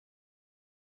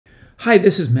Hi,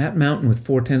 this is Matt Mountain with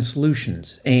 410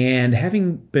 Solutions, and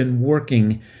having been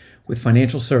working with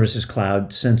Financial Services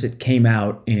Cloud since it came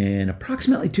out in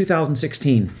approximately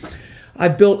 2016,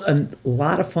 I've built a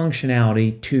lot of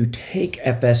functionality to take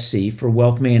FSC for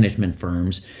wealth management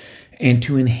firms and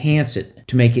to enhance it,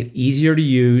 to make it easier to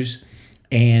use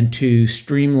and to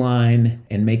streamline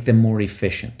and make them more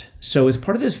efficient. So as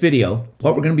part of this video,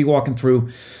 what we're going to be walking through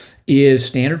is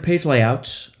standard page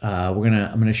layouts. I'm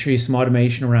going to show you some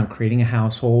automation around creating a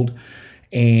household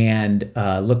and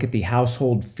look at the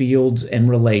household fields and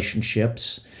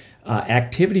relationships,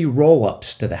 activity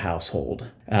roll-ups to the household,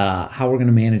 how we're going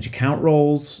to manage account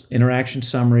roles, interaction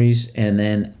summaries, and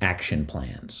then action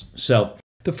plans. So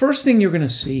the first thing you're going to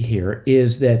see here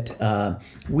is that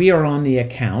we are on the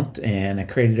account, and I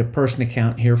created a person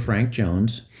account here, Frank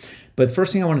Jones. But the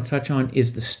first thing I want to touch on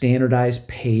is the standardized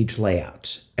page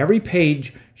layouts. Every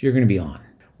page you're going to be on,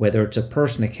 whether it's a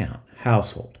person account,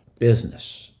 household,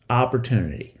 business,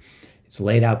 opportunity, it's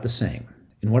laid out the same.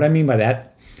 And what I mean by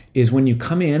that is when you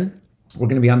come in, we're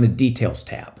going to be on the details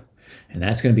tab. And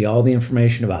that's going to be all the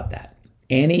information about that.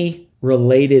 Any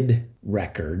related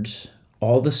records,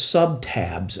 all the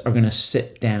sub-tabs are going to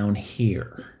sit down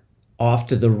here. Off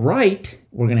to the right,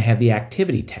 we're going to have the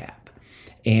activity tab.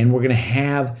 And we're going to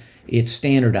have it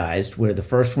standardized where the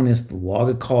first one is log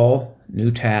a call, new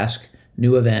task,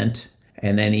 new event,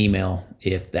 and then email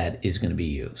if that is going to be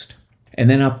used. And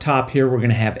then up top here, we're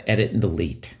going to have edit and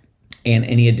delete and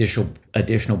any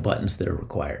additional buttons that are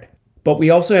required. But we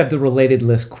also have the related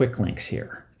list quick links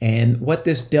here. And what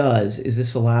this does is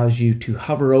this allows you to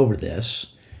hover over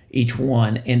this, each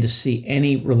one, and to see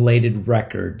any related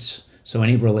records. So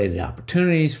any related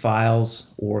opportunities,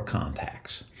 files, or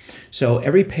contacts. So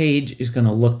every page is going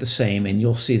to look the same, and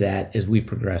you'll see that as we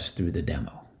progress through the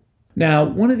demo. Now,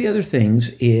 one of the other things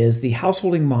is the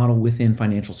householding model within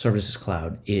Financial Services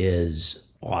Cloud is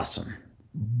awesome,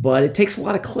 but it takes a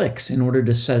lot of clicks in order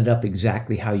to set it up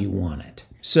exactly how you want it.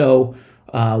 So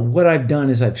what I've done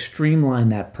is I've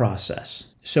streamlined that process.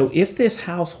 So if this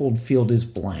household field is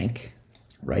blank,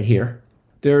 right here,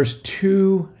 there's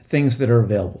two things that are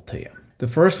available to you. The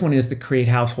first one is the Create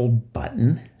Household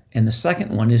button. And the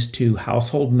second one is to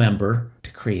household member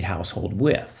to create household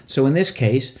with. So in this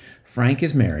case, Frank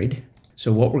is married.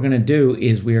 So what we're going to do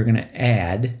is we are going to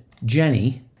add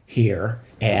Jenny here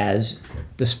as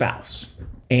the spouse.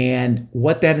 And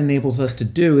what that enables us to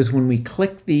do is when we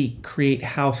click the Create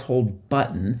Household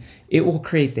button, it will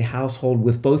create the household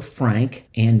with both Frank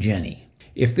and Jenny.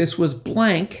 If this was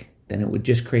blank, then it would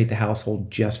just create the household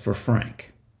just for Frank.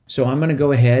 So I'm going to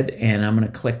go ahead and I'm going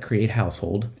to click Create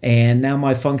Household. And now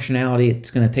my functionality, it's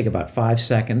going to take about 5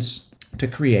 seconds to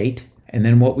create. And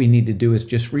then what we need to do is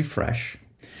just refresh.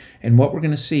 And what we're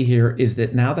going to see here is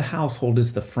that now the household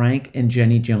is the Frank and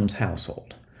Jenny Jones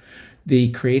household.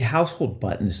 The Create Household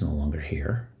button is no longer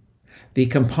here. The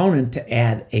component to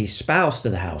add a spouse to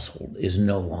the household is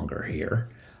no longer here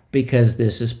because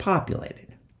this is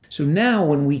populated. So now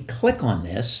when we click on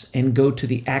this and go to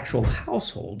the actual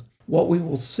household, what we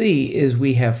will see is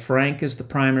we have Frank as the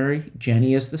primary,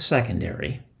 Jenny as the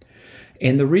secondary.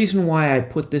 And the reason why I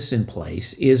put this in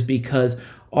place is because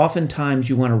oftentimes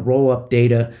you want to roll up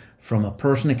data from a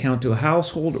person account to a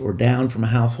household or down from a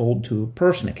household to a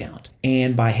person account.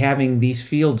 And by having these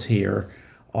fields here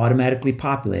automatically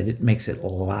populated, it makes it a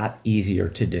lot easier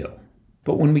to do.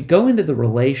 But when we go into the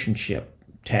relationship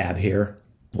tab here,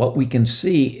 what we can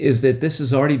see is that this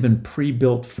has already been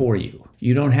pre-built for you.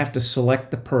 You don't have to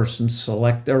select the person,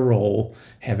 select their role,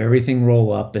 have everything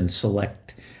roll up and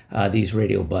select these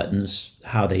radio buttons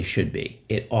how they should be.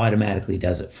 It automatically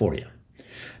does it for you.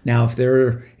 Now,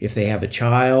 if they have a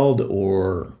child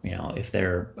or if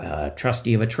they're a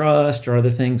trustee of a trust or other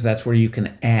things, that's where you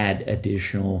can add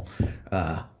additional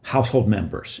household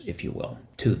members, if you will,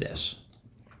 to this.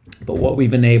 But what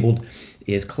we've enabled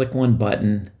is click one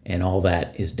button and all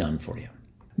that is done for you.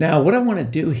 Now, what I want to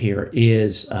do here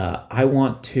is I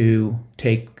want to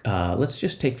take, let's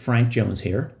just take Frank Jones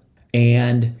here.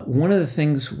 And one of the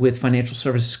things with Financial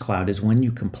Services Cloud is when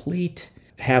you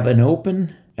have an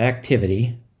open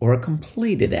activity or a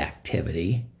completed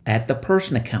activity at the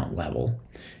person account level,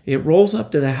 it rolls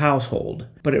up to the household,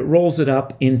 but it rolls it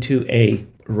up into a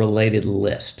related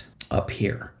list up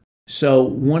here. So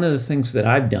one of the things that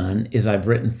I've done is I've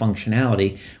written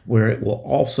functionality where it will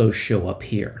also show up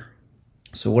here.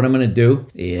 So what I'm going to do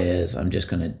is I'm just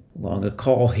going to log a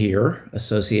call here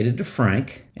associated to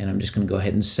Frank, and I'm just going to go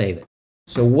ahead and save it.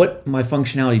 So what my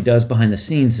functionality does behind the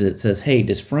scenes is it says, hey,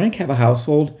 does Frank have a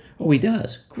household? Oh, he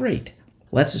does. Great.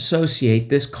 Let's associate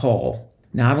this call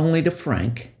not only to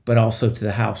Frank, but also to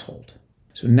the household.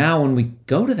 So now when we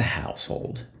go to the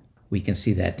household, we can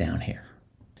see that down here.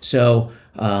 So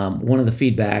one of the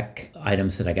feedback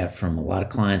items that I got from a lot of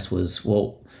clients was,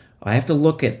 well, I have to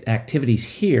look at activities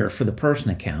here for the person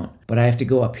account, but I have to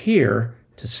go up here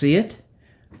to see it.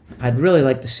 I'd really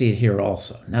like to see it here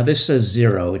also. Now this says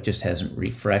 0, it just hasn't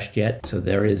refreshed yet. So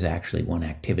there is actually one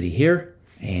activity here,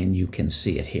 and you can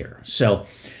see it here. So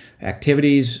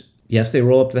activities, yes, they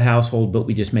roll up to the household, but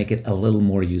we just make it a little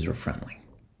more user-friendly.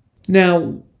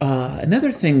 Now,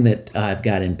 another thing that I've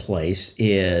got in place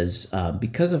is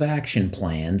because of action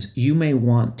plans, you may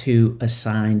want to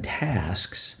assign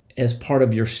tasks as part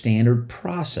of your standard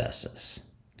processes.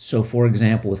 So for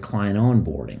example, with client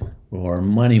onboarding or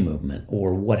money movement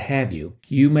or what have you,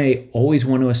 you may always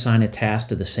want to assign a task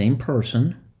to the same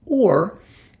person, or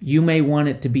you may want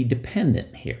it to be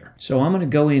dependent here. So I'm going to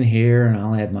go in here and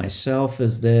I'll add myself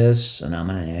as this, and I'm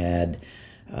going to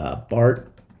add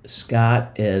Bart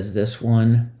Scott as this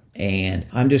one, and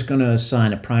I'm just going to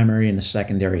assign a primary and a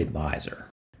secondary advisor.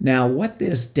 Now what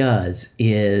this does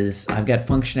is I've got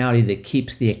functionality that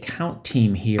keeps the account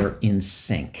team here in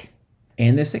sync.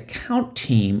 And this account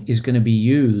team is going to be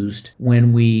used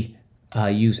when we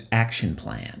use action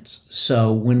plans.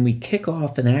 So when we kick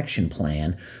off an action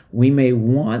plan, we may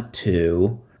want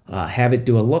to have it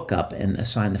do a lookup and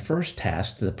assign the first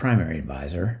task to the primary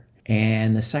advisor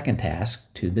and the second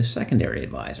task to the secondary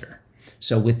advisor.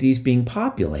 So with these being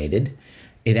populated,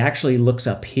 it actually looks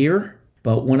up here,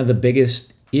 but one of the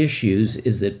biggest issues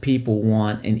is that people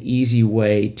want an easy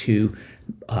way to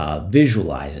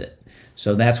visualize it.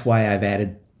 So that's why I've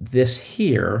added this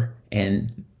here,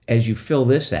 and as you fill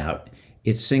this out,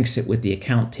 it syncs it with the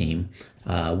account team.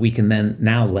 We can then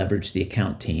now leverage the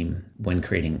account team when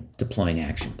deploying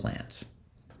action plans.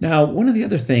 Now, one of the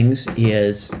other things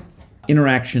is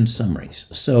interaction summaries.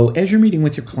 So as you're meeting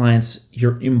with your clients,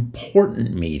 your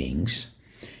important meetings,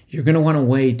 you're going to want a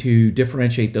way to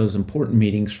differentiate those important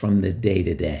meetings from the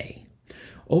day-to-day.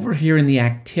 Over here in the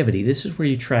activity, this is where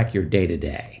you track your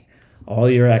day-to-day. All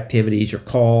your activities, your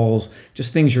calls,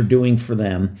 just things you're doing for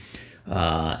them.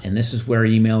 And this is where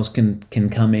emails can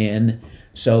come in.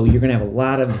 So you're going to have a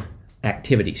lot of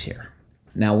activities here.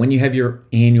 Now, when you have your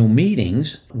annual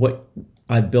meetings, what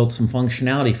I've built some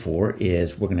functionality for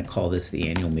is we're going to call this the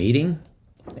annual meeting,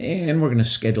 and we're going to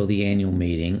schedule the annual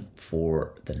meeting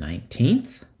for the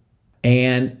 19th.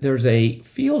 And there's a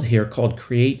field here called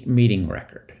Create Meeting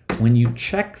Record. When you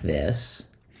check this,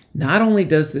 not only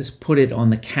does this put it on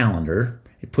the calendar,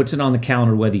 it puts it on the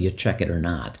calendar whether you check it or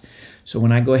not. So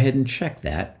when I go ahead and check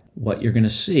that, what you're going to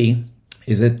see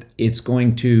is that it's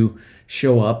going to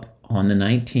show up on the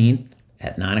 19th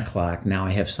at 9 o'clock. Now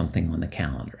I have something on the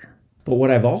calendar. But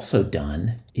what I've also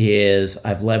done is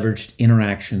I've leveraged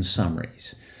interaction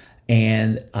summaries.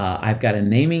 And I've got a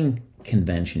naming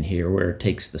convention here where it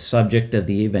takes the subject of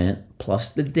the event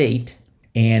plus the date,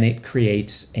 and it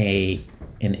creates an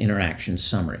interaction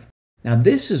summary. Now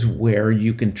this is where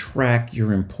you can track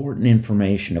your important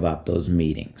information about those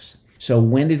meetings. So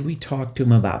when did we talk to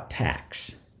them about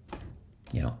tax?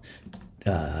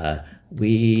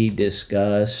 We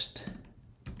discussed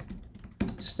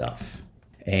stuff.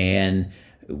 And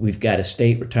we've got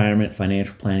estate, retirement,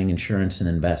 financial planning, insurance, and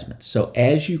investments. So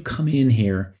as you come in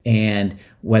here, and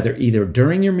whether either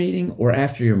during your meeting or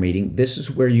after your meeting, this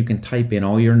is where you can type in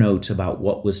all your notes about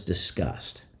what was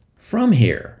discussed. From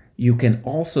here, you can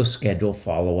also schedule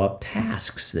follow-up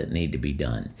tasks that need to be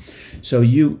done. So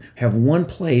you have one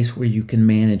place where you can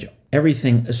manage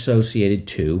everything associated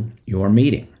to your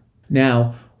meeting.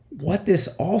 Now, what this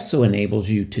also enables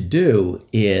you to do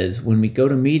is when we go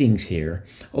to meetings here,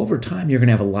 over time you're going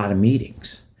to have a lot of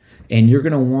meetings. And you're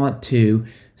going to want to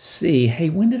see, hey,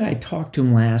 when did I talk to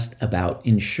him last about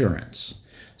insurance?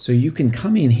 So you can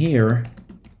come in here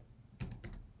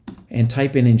and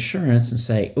type in insurance and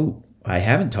say, oh, I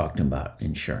haven't talked to him about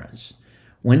insurance.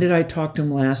 When did I talk to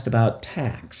him last about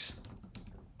tax?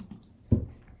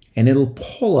 And it'll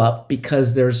pull up,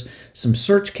 because there's some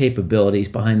search capabilities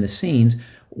behind the scenes,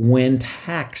 when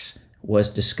tax was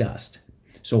discussed.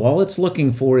 So all it's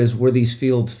looking for is were these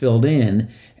fields filled in,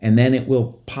 and then it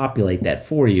will populate that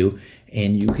for you,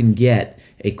 and you can get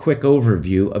a quick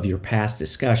overview of your past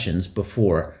discussions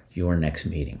before your next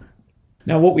meeting.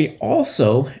 Now what we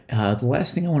also, the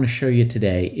last thing I want to show you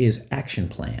today is action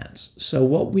plans. So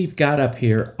what we've got up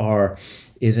here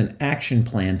is an action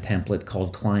plan template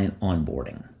called Client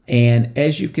Onboarding. And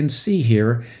as you can see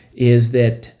here is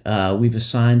that we've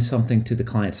assigned something to the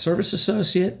client service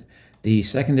associate, the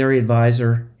secondary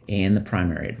advisor, and the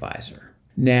primary advisor.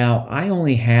 Now, I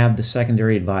only have the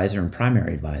secondary advisor and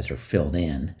primary advisor filled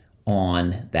in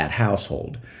on that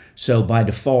household. So by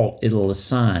default, it'll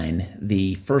assign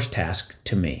the first task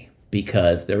to me.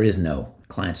 because there is no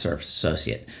client service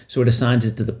associate. So it assigns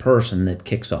it to the person that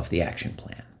kicks off the action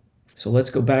plan. So let's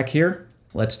go back here.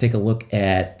 Let's take a look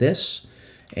at this,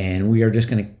 and we are just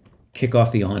going to kick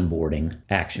off the onboarding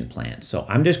action plan. So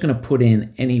I'm just going to put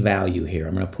in any value here.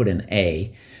 I'm going to put in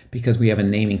A because we have a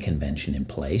naming convention in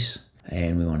place,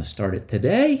 and we want to start it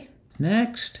today.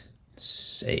 Next,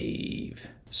 save.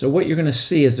 So what you're going to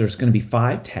see is there's going to be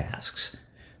 5 tasks.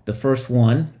 The first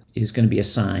one is going to be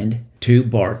assigned to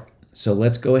Bart. So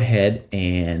let's go ahead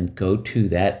and go to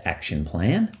that action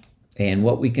plan. And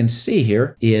what we can see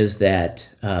here is that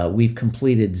we've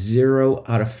completed 0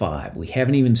 out of 5. We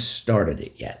haven't even started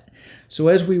it yet. So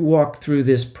as we walk through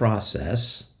this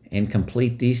process and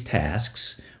complete these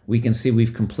tasks, we can see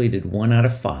we've completed 1 out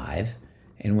of 5.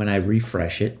 And when I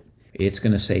refresh it, it's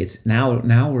going to say it's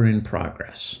now we're in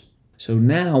progress. So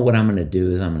now what I'm going to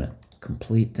do is I'm going to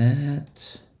complete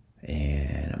that,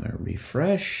 and I'm going to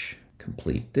refresh,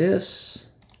 complete this,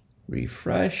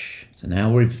 refresh. So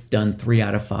now we've done 3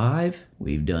 out of 5.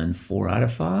 We've done 4 out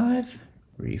of 5.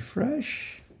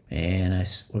 Refresh, and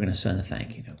we're going to send a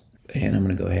thank you note. And I'm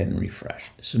going to go ahead and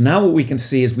refresh. So now what we can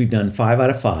see is we've done 5 out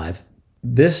of 5.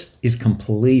 This is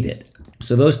completed.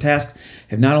 So those tasks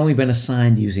have not only been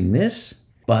assigned using this,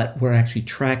 but we're actually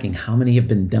tracking how many have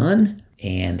been done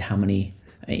and how many,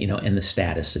 and the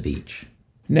status of each.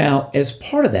 Now, as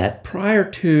part of that, prior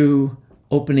to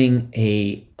opening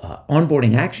a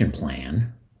onboarding action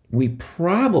plan, we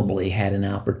probably had an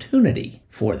opportunity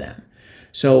for them.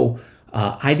 So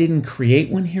I didn't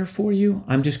create one here for you.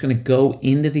 I'm just going to go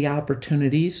into the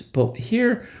opportunities, but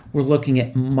here we're looking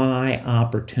at my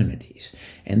opportunities.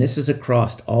 And this is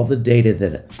across all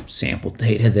the sample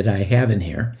data that I have in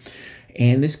here.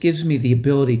 And this gives me the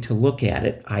ability to look at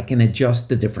it. I can adjust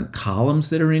the different columns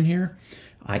that are in here.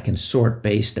 I can sort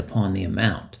based upon the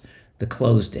amount, the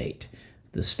close date,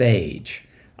 the stage.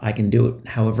 I can do it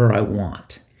however I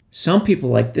want. Some people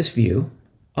like this view.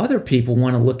 Other people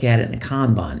want to look at it in a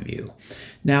Kanban view.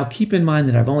 Now, keep in mind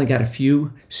that I've only got a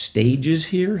few stages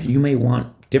here. You may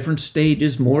want different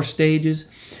stages, more stages.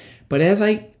 But as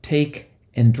I take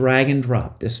and drag and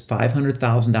drop this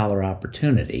 $500,000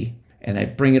 opportunity, and I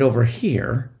bring it over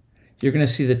here, you're going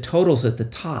to see the totals at the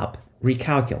top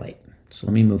recalculate. So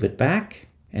let me move it back,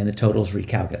 and the totals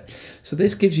recalculate. So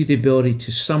this gives you the ability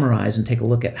to summarize and take a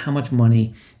look at how much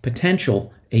money,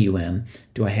 potential AUM,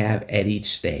 do I have at each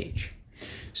stage.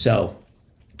 So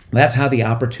that's how the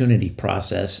opportunity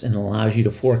process and allows you to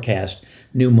forecast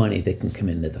new money that can come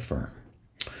into the firm.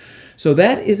 So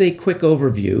that is a quick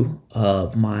overview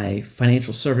of my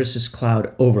Financial Services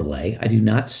Cloud overlay. I do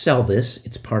not sell this.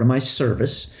 It's part of my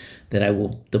service that I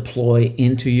will deploy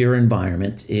into your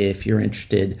environment if you're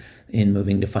interested in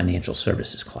moving to Financial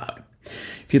Services Cloud.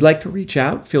 If you'd like to reach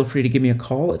out, feel free to give me a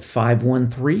call at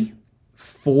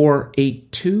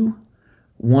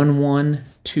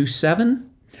 513-482-1127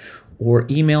 or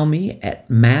email me at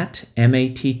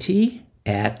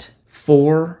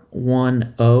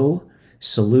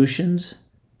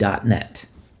matt@410solutions.net.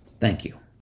 Thank you.